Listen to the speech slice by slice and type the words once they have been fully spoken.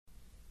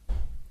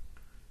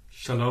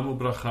Shalom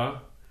Ubracha,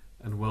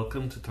 and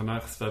welcome to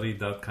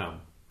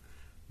TanachStudy.com.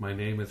 My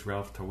name is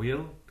Ralph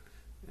Tawil,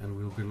 and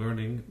we'll be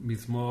learning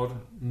Mizmor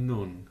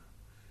Nun,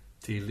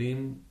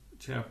 Tehillim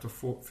chapter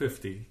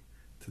 50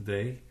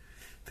 today.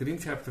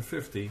 Tehillim chapter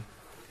 50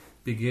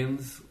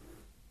 begins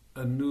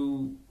a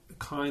new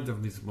kind of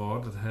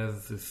Mizmor that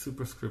has the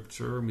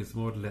superscripture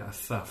Mizmor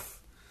LeAsaf.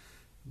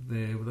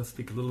 Let's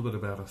speak a little bit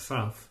about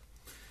Asaf.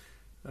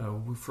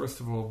 First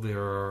of all,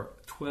 there are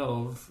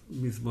 12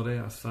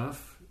 Mizmorei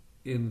Asaf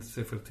in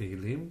Sefer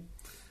Tehillim.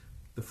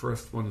 The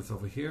first one is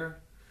over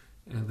here,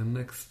 and the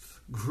next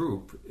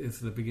group is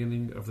the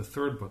beginning of the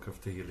third book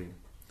of Tehillim.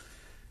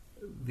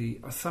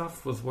 The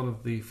Asaf was one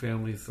of the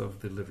families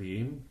of the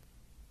Leviim,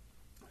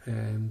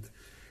 and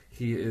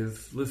he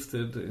is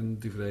listed in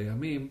Divrei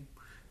Yamim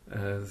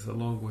as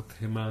along with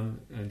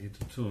Heman and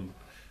Yedutun.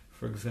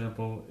 For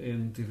example,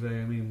 in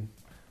Divrei Yamim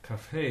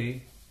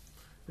Kaf-Hei,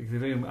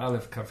 Divrei Yamim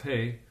Aleph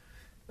Kaf-Hei,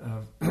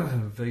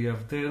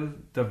 ויבדל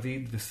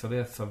דוד ושרי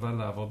הצבא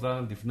לעבודה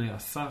לבני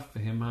אסף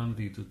והמן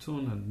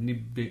וידותון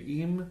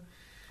הניבאים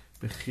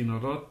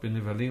בכינורות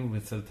בנבלים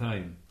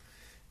ובמצלתיים.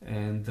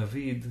 And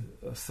David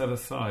set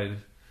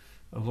aside,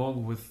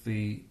 along with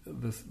the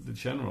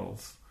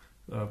generals,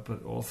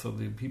 but also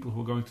the people who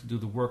are going to do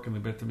the work in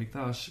the Beit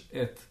HaMikdash,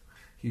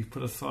 he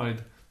put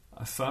aside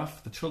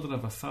Asaf, the children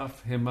of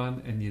Asaf,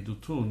 Heman and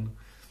Yedutun,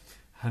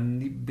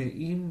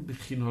 הניבאים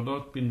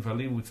בכינורות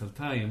בנבלים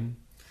ובמצלתיים,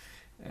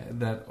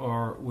 that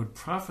would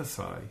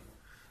prophesy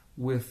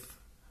with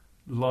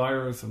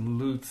lyres and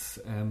lutes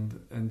and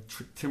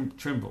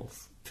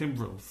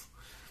timbrels.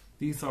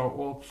 These are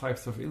all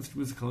types of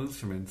musical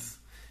instruments,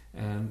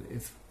 and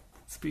it's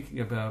speaking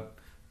about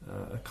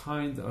a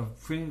kind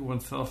of bringing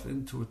oneself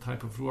into a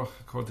type of Ruach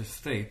HaKodesh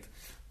state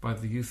by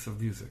the use of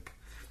music.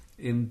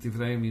 In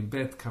Divrei Yamim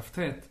Bet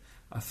Kaftet,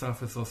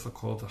 Asaf is also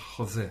called a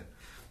Chozeh,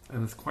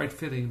 and it's quite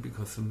fitting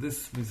because in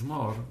this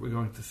Mizmor we're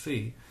going to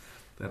see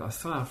that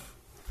Asaf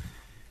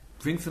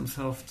brings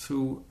himself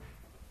to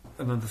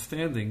an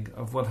understanding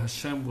of what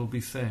Hashem will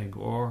be saying,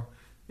 or,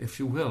 if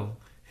you will,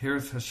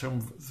 hears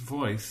Hashem's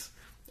voice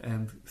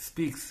and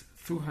speaks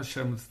through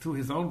Hashem, through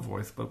his own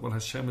voice, but what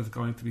Hashem is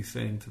going to be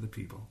saying to the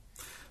people.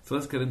 So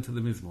let's get into the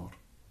Mizmor.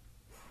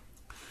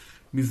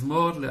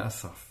 Mizmor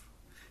LeAsaf.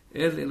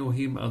 El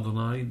Elohim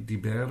Adonai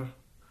diber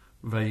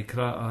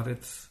vayikra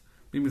aretz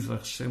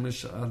bimizrach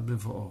shemesh ad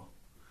mevo'o.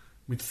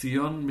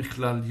 Mitzion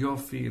michlal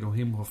yofi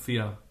Elohim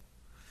hofia.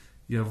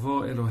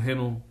 Yavo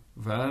Elohenu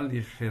ואל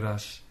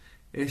יחרש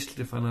אש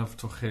לפניו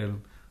תאכל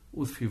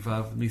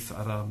ושפיו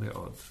נסערה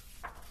מאוד.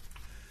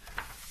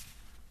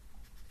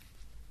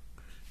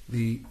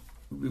 We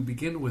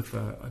begin with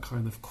a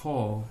kind of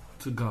call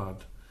to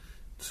God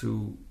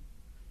to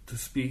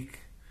speak,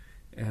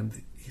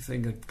 and he's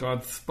saying that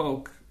God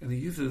spoke, and he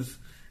uses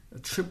a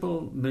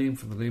triple name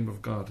for the name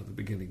of God at the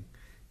beginning.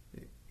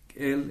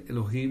 El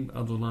Elohim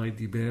Adonai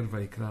diber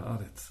vayikra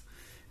aretz.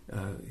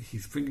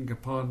 He's bringing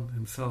upon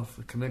himself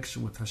a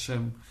connection with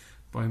Hashem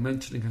by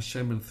mentioning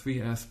Hashem in three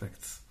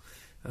aspects.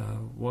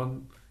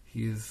 One,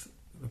 he is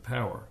the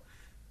power.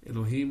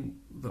 Elohim,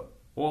 the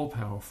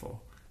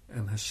all-powerful.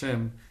 And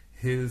Hashem,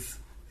 his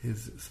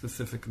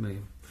specific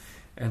name.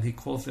 And he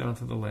calls down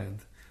to the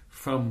land.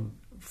 From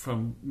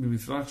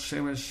Mizrach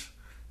Shemesh,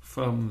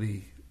 from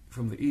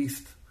the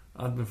east,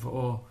 Ad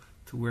Mevo'o,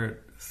 to where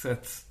it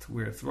sets, to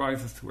where it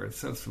rises, to where it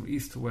sets, from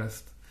east to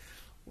west.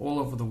 All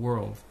over the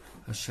world,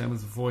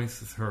 Hashem's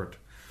voice is heard.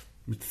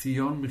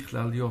 Mitzion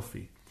Michlal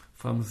Yofi.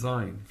 From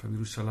Zion, from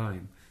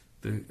Yerushalayim,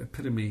 the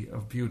epitome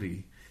of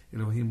beauty,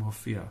 Elohim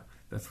Hofia,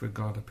 that's where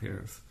God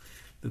appears.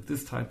 That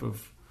this type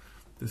of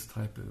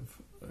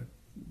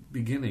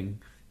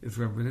beginning is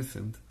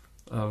reminiscent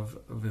of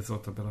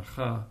Vezot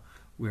HaBeracha,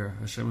 where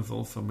Hashem is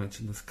also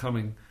mentioned as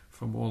coming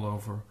from all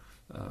over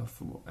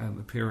and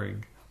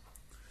appearing.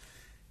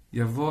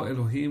 Yavo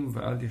Elohim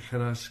v'al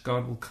yecherash,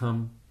 God will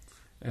come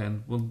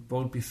and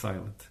won't be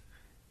silent.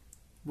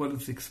 What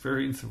is the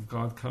experience of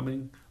God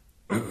coming?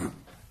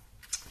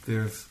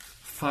 There's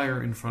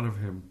fire in front of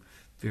him.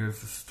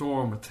 There's a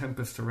storm, a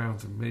tempest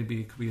around him.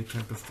 Maybe it could be a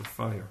tempest of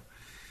fire.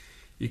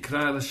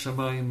 Yikra el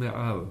shamayim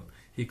me'al.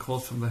 He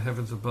calls from the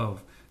heavens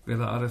above.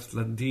 Ve'la aretz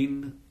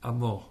ladin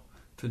amo.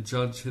 To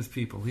judge his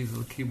people. These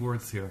are the key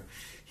words here.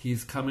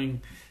 He's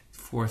coming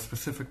for a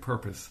specific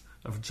purpose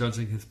of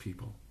judging his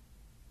people.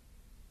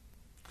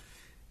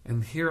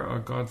 And here are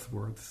God's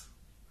words.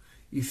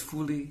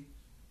 Isfuli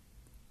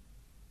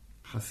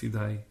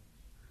Hasidai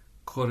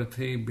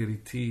Koretei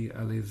beriti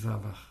ale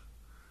zavach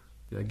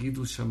yagidu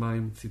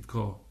shamayim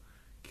tzidko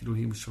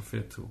kiluhim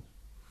shofetu.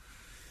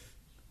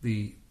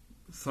 The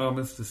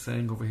psalmist is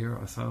saying over here,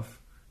 Asaf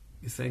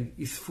is saying,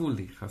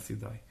 Isfuli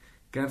Hasidai,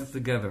 gather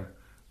together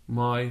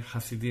my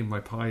Hasidim, my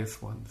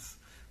pious ones,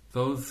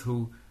 those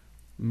who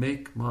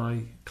make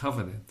my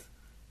covenant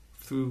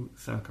through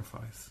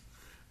sacrifice.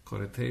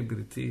 Koretei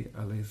beriti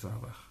ale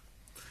zavach.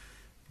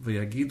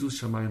 V'yagidu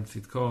shamayim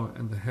tzidko,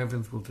 and the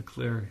heavens will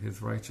declare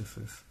his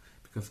righteousness,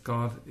 because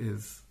God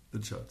is the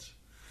judge.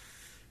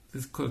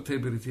 This Koretei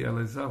beriti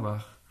ale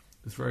zavach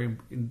is very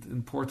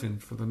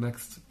important for the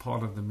next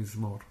part of the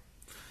Mizmor.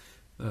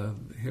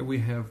 Here we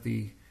have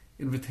the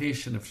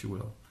invitation, if you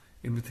will,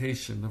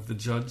 invitation of the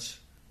judge,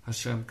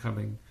 Hashem,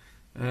 coming,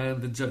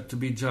 and to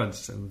be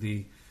judged, and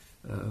the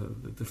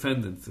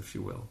defendants, if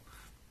you will,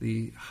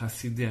 the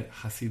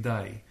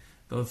Hasidai,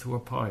 those who are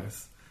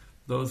pious,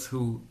 those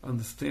who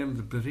understand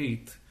the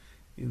Berit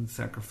in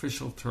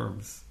sacrificial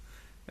terms.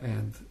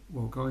 And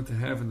we're going to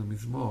have in the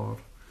Mizmor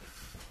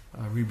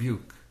a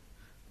rebuke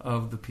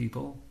of the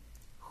people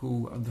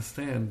who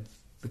understand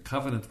the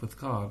covenant with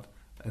God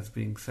as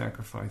being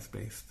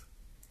sacrifice-based.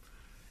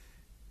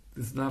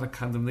 There's not a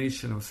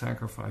condemnation of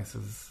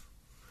sacrifices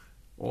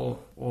all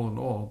in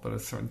all, but a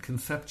certain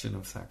conception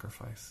of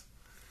sacrifice.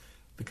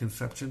 The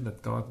conception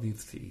that God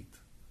needs to eat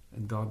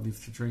and God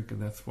needs to drink,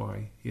 and that's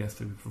why he has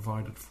to be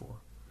provided for.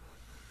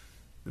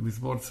 The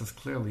Mizmor says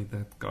clearly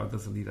that God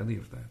doesn't need any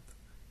of that.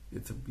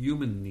 It's a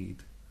human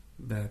need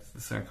that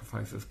the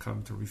sacrifices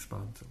come to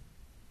respond to.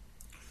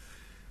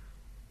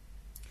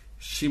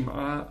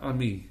 Shim'a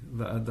ami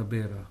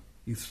va'adabera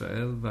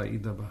Yisrael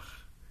va'idabach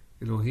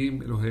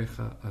Elohim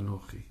Elohecha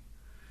Anochi.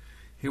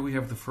 Here we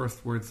have the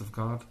first words of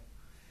God,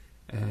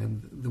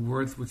 and the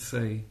words which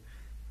say,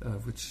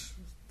 which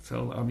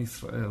tell Am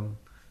Yisrael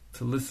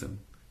to listen,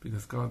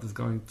 because God is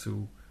going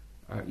to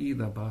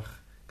Idabach,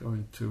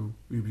 going to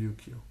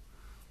rebuke you.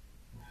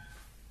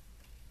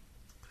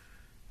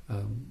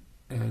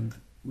 And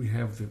we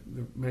have the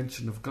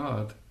mention of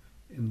God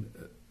in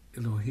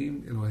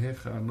Elohim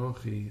Elohecha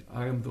Anochi.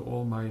 I am the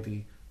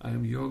Almighty. I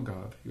am your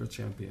God, your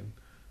champion.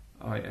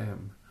 I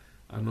am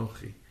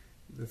Anochi.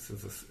 This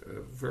is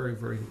a very,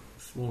 very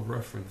small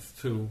reference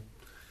to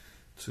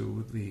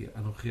the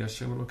Anochi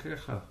Hashem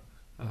Elokecha.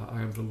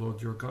 I am the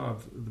Lord your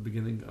God, at the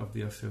beginning of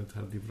the Aseret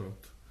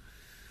HaDivrot.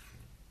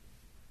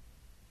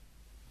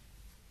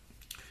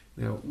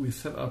 Now, we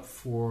set up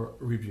for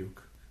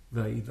rebuke,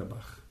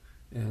 Va'idabach.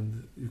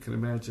 And you can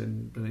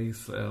imagine Bnei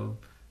Yisrael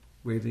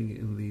waiting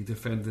in the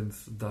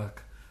defendant's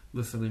dock,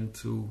 listening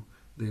to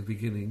this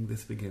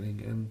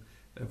beginning, and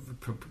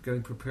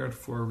getting prepared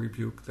for a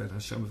rebuke that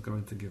Hashem is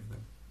going to give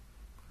them.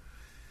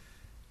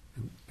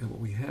 And what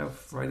we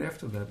have right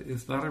after that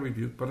is not a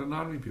rebuke, but a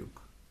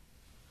non-rebuke.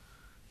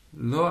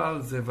 Lo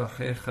al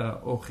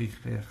zevachecha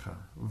ochichecha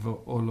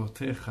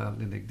v'olotecha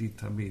lenegdi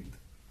tamid.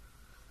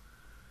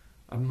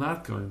 I'm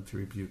not going to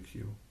rebuke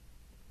you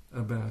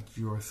about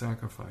your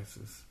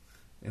sacrifices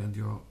and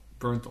your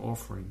burnt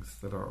offerings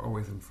that are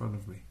always in front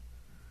of me.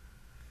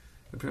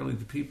 Apparently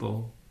the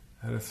people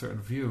had a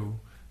certain view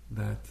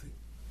that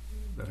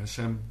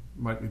Hashem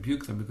might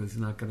rebuke them because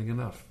he's not getting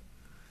enough.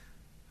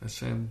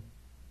 Hashem,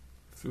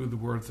 through the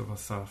words of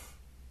Asaf,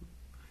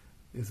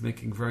 is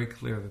making very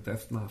clear that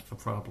that's not the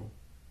problem.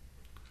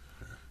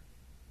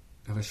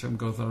 And Hashem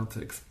goes on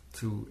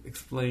to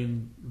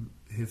explain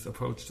his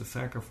approach to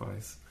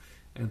sacrifice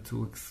and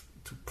to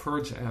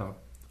purge out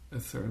a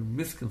certain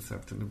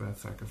misconception about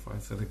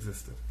sacrifice that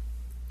existed.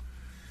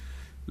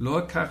 לא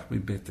אקח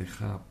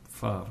מביתך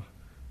פר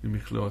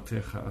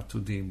ממכלאותיך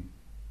עתודים,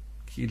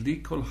 כי לי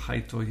כל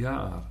חייתו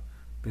יער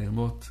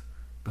בהמות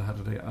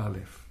בהררי א'.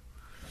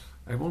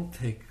 I won't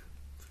take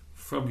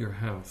from your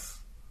house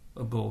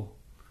a bull,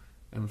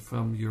 and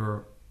from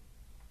your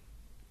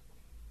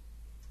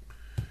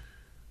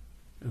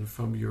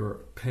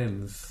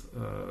pens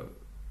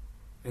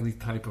any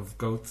type of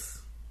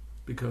goats,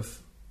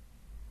 because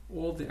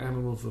all the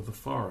animals of the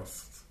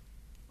forest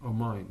are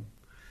mine,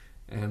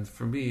 and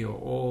for me are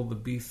all the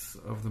beasts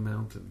of the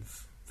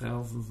mountains,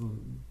 thousands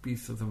of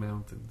beasts of the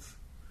mountains.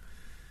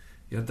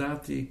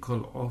 Yadati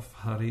kol of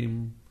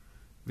harim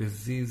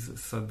v'ziz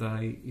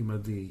sadai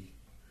imadi.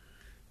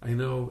 I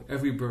know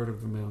every bird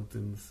of the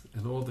mountains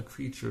and all the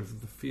creatures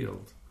of the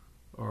field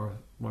are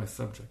my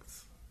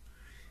subjects.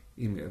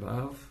 Im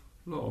erav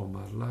lo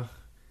omar lach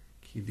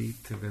ki li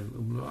tevel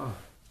umlo'ah.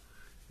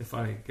 If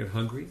I get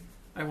hungry,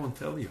 I won't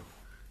tell you,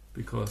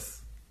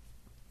 because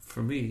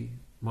for me,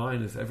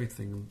 mine is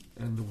everything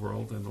and the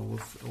world and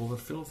all that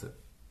fills it.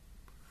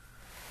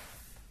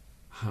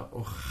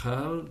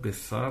 Ha'ochal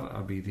besar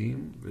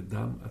abirim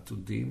v'dam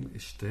atudim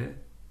ishte.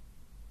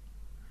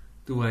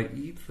 Do I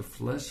eat the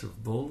flesh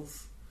of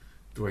bulls?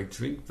 Do I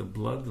drink the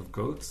blood of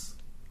goats?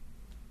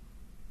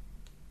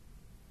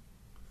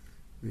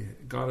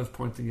 God is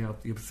pointing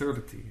out the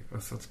absurdity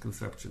of such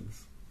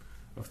conceptions,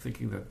 of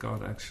thinking that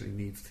God actually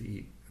needs to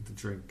eat and to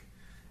drink,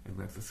 and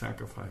that the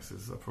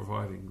sacrifices are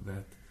providing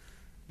that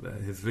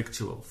his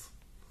victuals.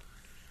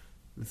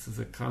 This is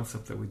a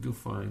concept that we do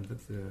find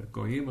that the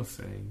Goyim are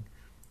saying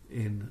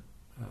in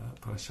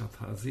Parashat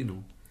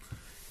Ha'azinu.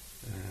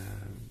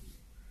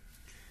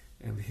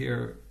 And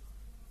here,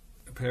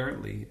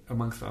 apparently,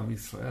 amongst Am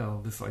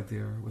Yisrael, this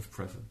idea was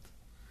present.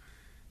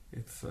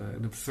 It's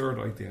an absurd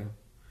idea,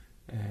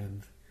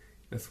 and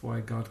that's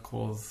why God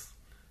calls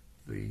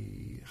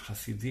the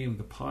Hasidim,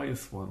 the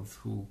pious ones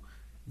who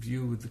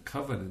view the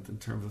covenant in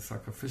terms of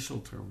sacrificial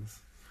terms,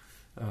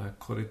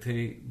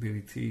 Korete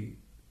Biriti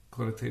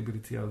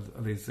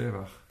Alei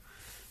Zerach,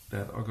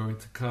 that are going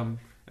to come,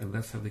 and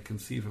that's how they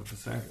conceive of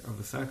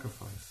the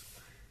sacrifice.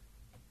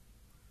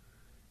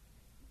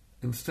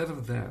 Instead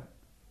of that,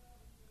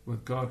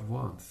 what God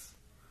wants,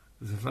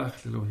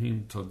 Zevach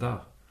Elohim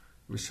Todah,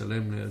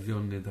 V'shalem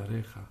le'avyon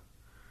nedarecha.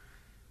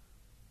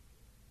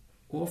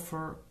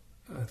 Offer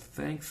a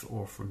thanks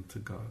offering to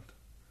God,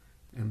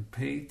 and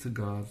pay to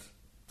God,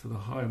 to the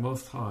High,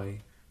 Most High,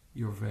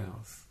 your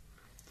vows.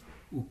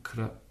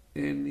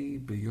 Ukra'eni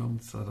b'yom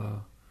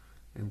tzara,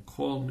 and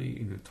call me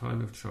in your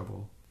time of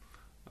trouble.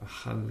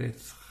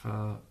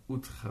 Achaletzcha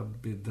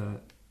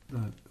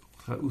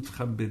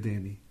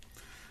utchabedeni.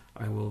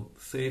 I will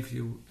save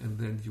you, and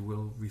then you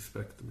will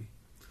respect me.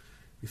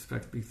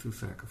 Respect me through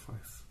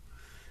sacrifice.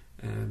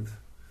 And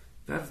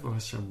that's what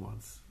Hashem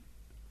wants.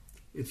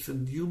 It's a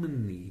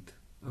human need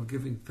of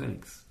giving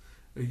thanks,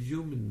 a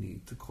human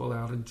need to call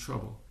out in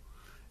trouble.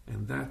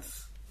 And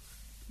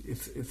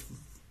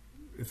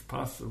it's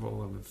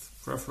possible, and it's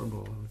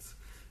preferable, and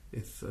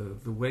it's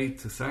the way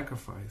to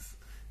sacrifice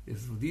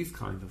is these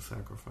kinds of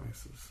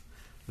sacrifices,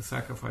 the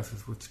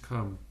sacrifices which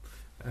come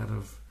out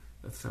of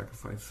a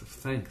sacrifice of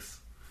thanks,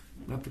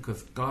 not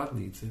because God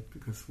needs it,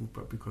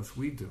 but because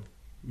we do,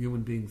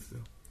 human beings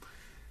do.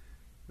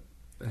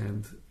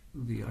 And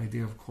the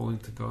idea of calling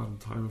to God in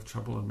time of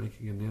trouble and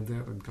making a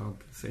neder and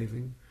God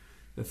saving,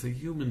 that's a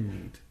human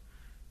need,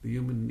 the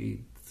human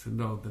need to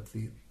know that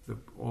the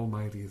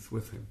Almighty is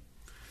with him.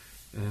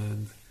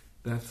 And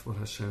that's what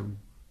Hashem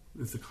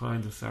is, the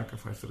kind of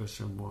sacrifice that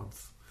Hashem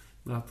wants.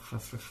 Not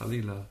chas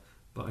v'chalila,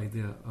 the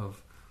idea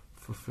of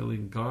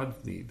fulfilling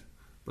God's need,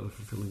 but of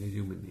fulfilling a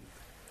human need.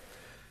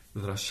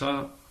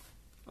 Rasha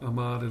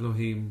amar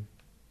Elohim,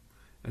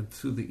 and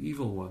to the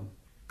evil one,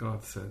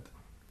 God said,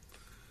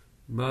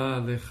 Ma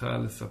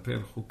lecha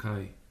lesaper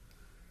chukai,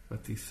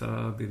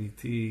 vatisa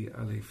beriti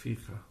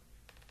aleficha.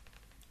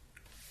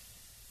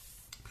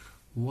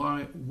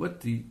 Why? What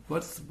do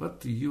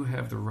you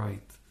have the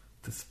right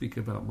to speak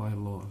about my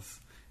laws,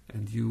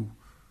 and you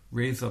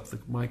raise up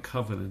my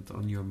covenant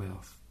on your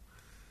mouth?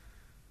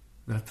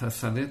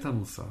 V'tasanet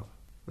musar,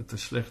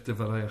 v'tashlech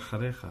devarai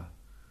acharecha.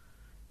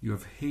 You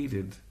have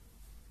hated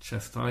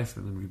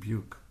chastisement and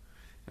rebuke,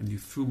 and you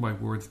threw my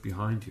words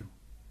behind you.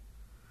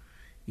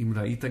 Im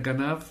ra'ita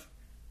ganav,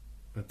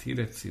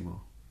 v'tiret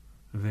simo,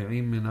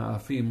 ve'im min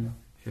ha'afim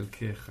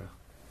hilkecha.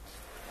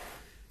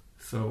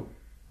 So,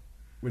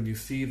 when you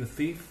see the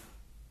thief,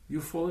 you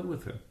fall in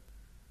with him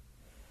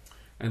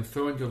and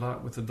throw in your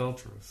lot with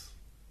adulterers.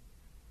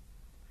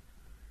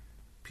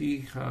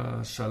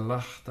 Picha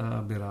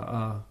shalachta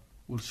bera'a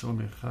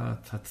ulshonecha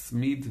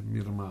tatzmid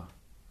mirma.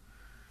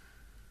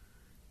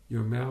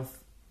 Your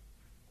mouth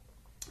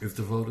is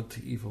devoted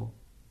to evil,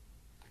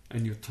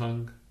 and your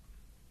tongue,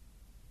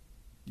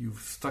 you've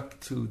stuck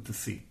to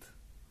deceit.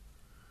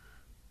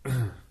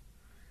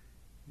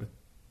 But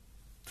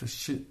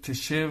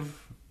teshev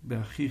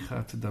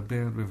be'achicha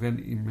tedaber beven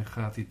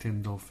imecha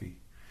titen dofi.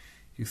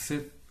 You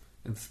sit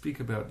and speak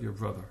about your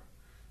brother,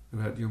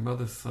 about your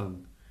mother's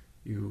son.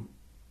 You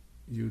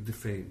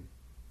defame.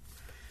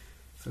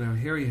 So now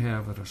here you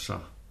have a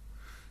Rasha.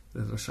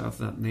 The Rasha is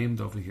not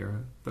named over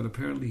here, but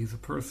apparently he's a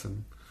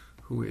person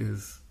who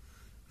is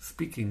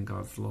speaking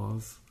God's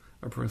laws,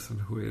 a person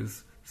who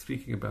is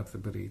speaking about the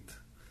Berit.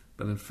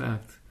 But in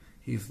fact,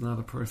 he's not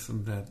a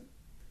person that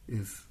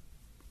is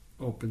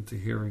open to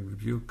hearing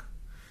rebuke.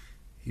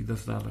 He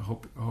does not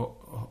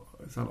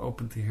is not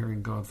open to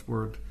hearing God's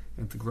word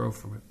and to grow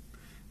from it.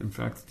 In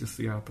fact, just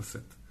the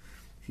opposite.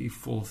 He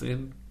falls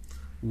in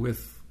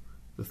with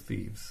the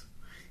thieves.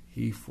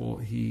 He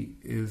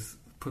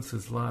puts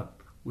his lot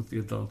with the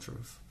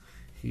adulterers.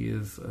 He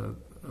is a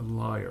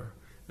liar,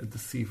 a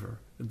deceiver,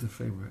 a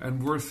defamer.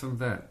 And worse than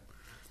that,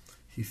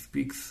 he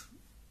speaks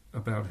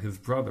about his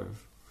brothers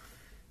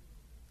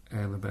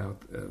and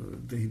about,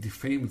 he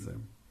defames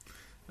them.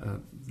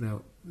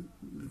 Now,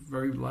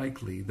 very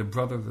likely, the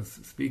brother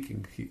that's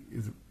speaking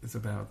is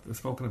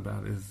spoken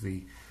about is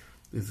the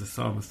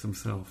psalmist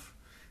himself.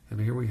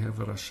 And here we have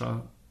a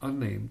Rasha,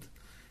 unnamed,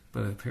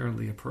 but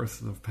apparently a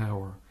person of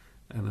power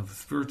and of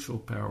spiritual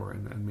power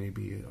and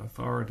maybe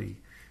authority,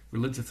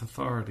 religious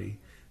authority,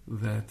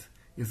 that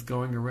is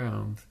going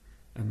around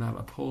and not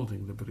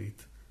upholding the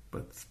Brit,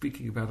 but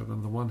speaking about it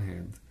on the one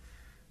hand,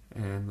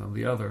 and on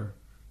the other,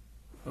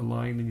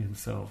 aligning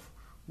himself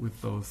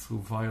with those who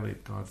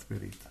violate God's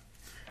Brit.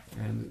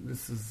 And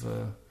this is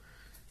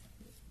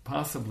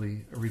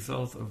possibly a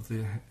result of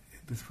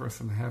this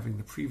person having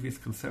the previous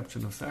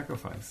conception of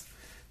sacrifice,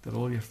 that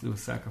all you have to do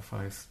is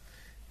sacrifice,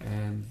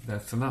 and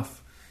that's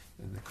enough.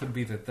 And it could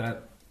be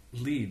that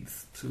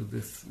leads to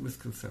this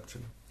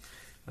misconception.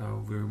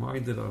 We're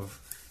reminded of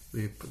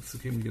the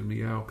Psukim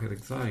Yirmiyahu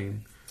Perek Zayin,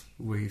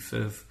 where he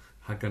says,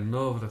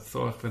 "Haganov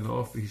ratzorach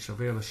v'no'of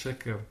v'hishaveh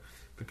l'sheker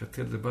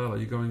v'kated lebala."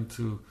 You're going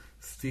to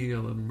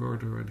steal and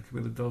murder and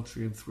commit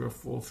adultery and swear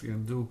falsely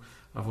and do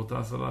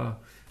avodah zarah,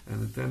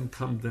 and then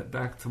come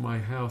back to my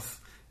house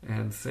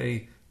and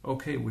say,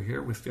 "Okay, we're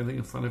here. We're standing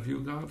in front of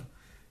you, God.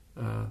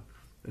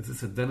 Is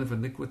this a den of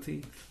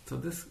iniquity?" So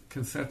this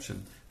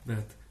conception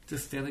that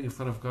just standing in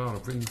front of God or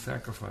bringing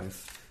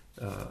sacrifice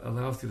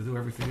allows you to do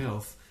everything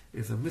else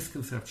is a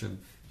misconception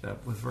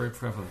that was very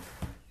prevalent.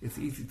 It's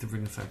easy to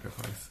bring a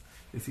sacrifice.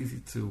 It's easy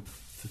to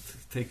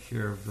take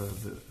care of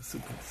the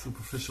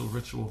superficial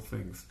ritual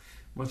things.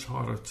 Much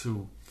harder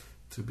to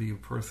be a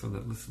person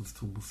that listens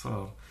to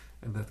Musar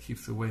and that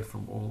keeps away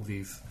from all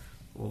these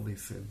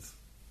sins.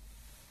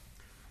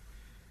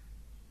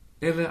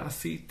 Ele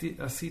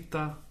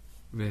asita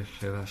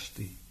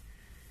vecherashti.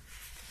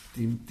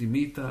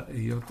 Dimita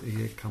eyot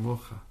eye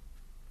kamocha.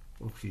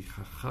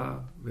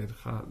 Ochichacha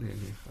vercha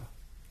le'enecha.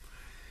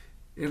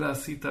 Ele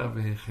asita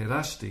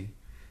vecherashti.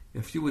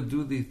 If you would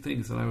do these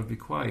things, then I would be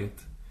quiet.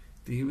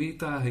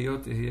 Dimita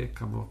eyot eye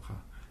kamocha.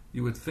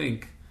 You would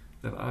think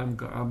that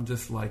I'm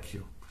just like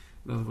you.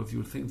 In other words, you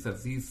would think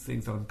that these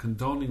things, I'm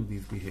condoning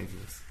these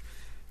behaviors.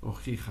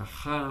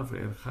 Ochichacha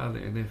vercha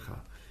le'enecha.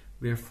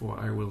 Therefore,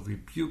 I will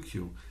rebuke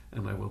you,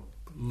 and I will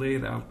lay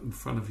it out in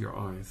front of your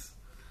eyes.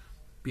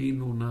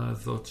 Binuna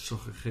zot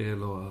shocheche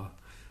Eloah.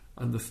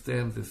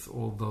 Understand this,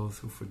 all those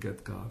who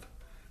forget God.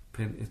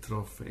 Pen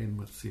etrof ve'en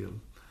matzil.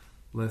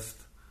 Lest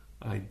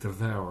I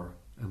devour,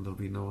 and there'll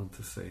be no one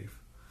to save.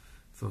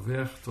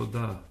 Zoveach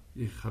todah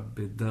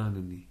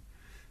yichabedaneni.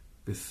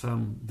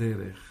 Besam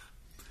derech.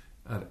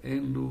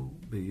 Ar'enu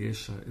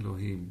beyesha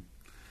Elohim.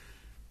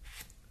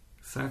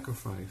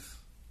 Sacrifice.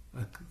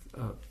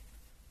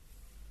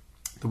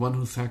 The one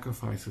who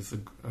sacrifices a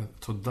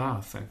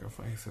todah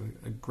sacrifice,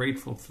 a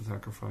grateful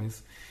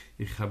sacrifice,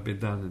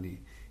 yichabedaneni.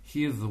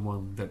 He is the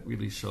one that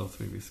really shows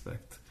me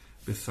respect.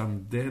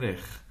 Besam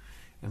derech,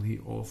 and he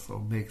also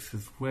makes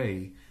his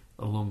way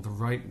along the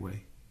right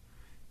way.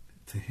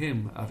 To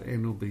him,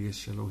 ar'enu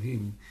beyesh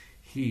Elohim,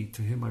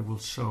 to him I will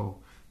show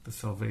the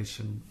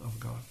salvation of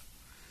God.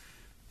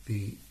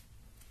 The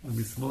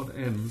Mizmor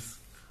ends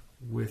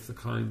with a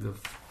kind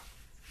of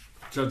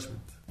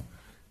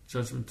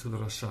judgment to the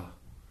Rasha.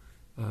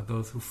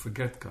 Those who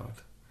forget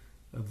God,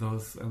 and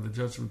the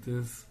judgment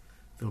is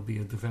there'll be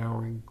a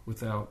devouring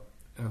without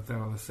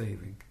a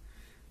saving.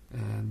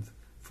 And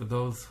for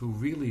those who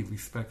really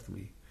respect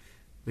me,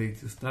 they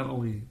just not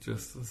only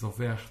just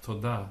zoveach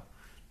todah,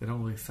 they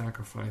don't only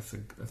sacrifice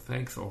a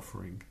thanks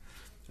offering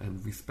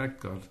and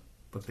respect God,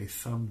 but they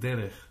sam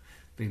derech,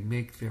 they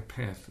make their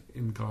path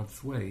in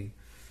God's way.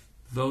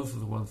 Those are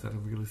the ones that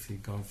really see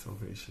God's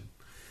salvation.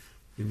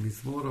 The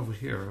Mizmor over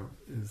here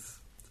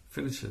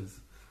finishes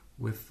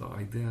with the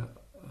idea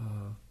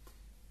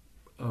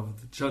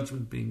of the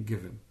judgment being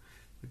given.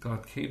 That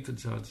God came to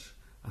judge.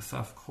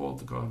 Asaf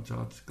called God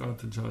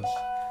to judge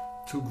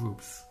two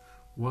groups.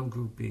 One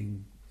group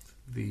being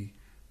the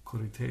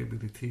Koritei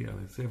Beriti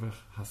Alezevach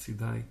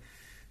Hasidai.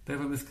 They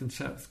have a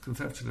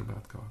misconception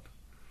about God,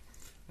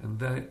 and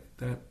the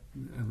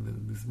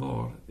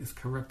Mizmor is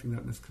correcting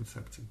that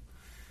misconception.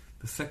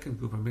 The second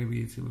group, or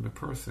maybe it's even a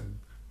person,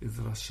 is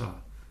the Rasha,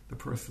 the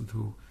person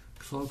who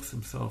cloaks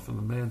himself in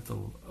the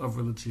mantle of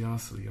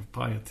religiosity, of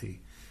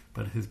piety,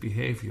 but his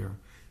behavior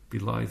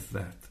belies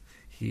that.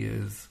 He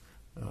is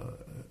a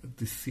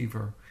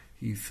deceiver.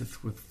 He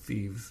sits with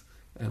thieves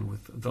and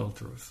with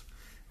adulterers,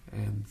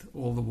 and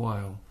all the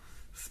while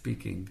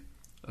speaking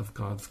of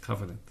God's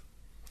covenant.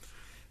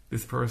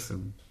 This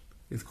person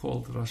is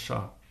called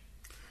Rasha.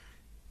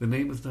 The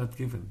name is not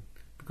given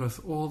because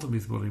all the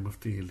Mizmorim of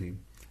Tehillim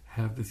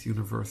have this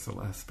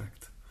universal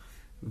aspect,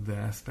 the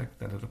aspect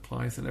that it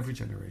applies in every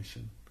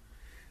generation.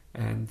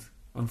 And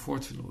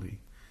unfortunately,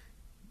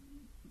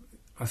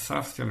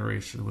 Asaf's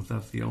generation was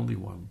not the only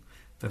one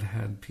that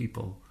had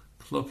people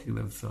cloaking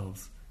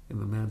themselves in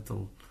the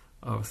mantle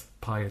of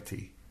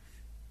piety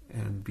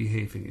and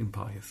behaving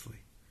impiously.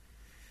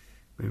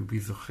 May we be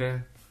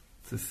zocheh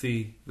to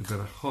see the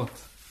berachot,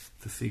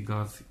 to see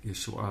God's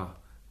Yeshua,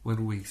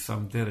 when we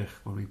sam derech,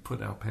 when we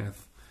put our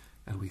path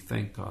and we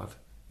thank God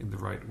in the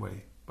right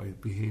way by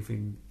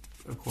behaving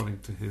according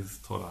to His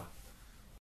Torah.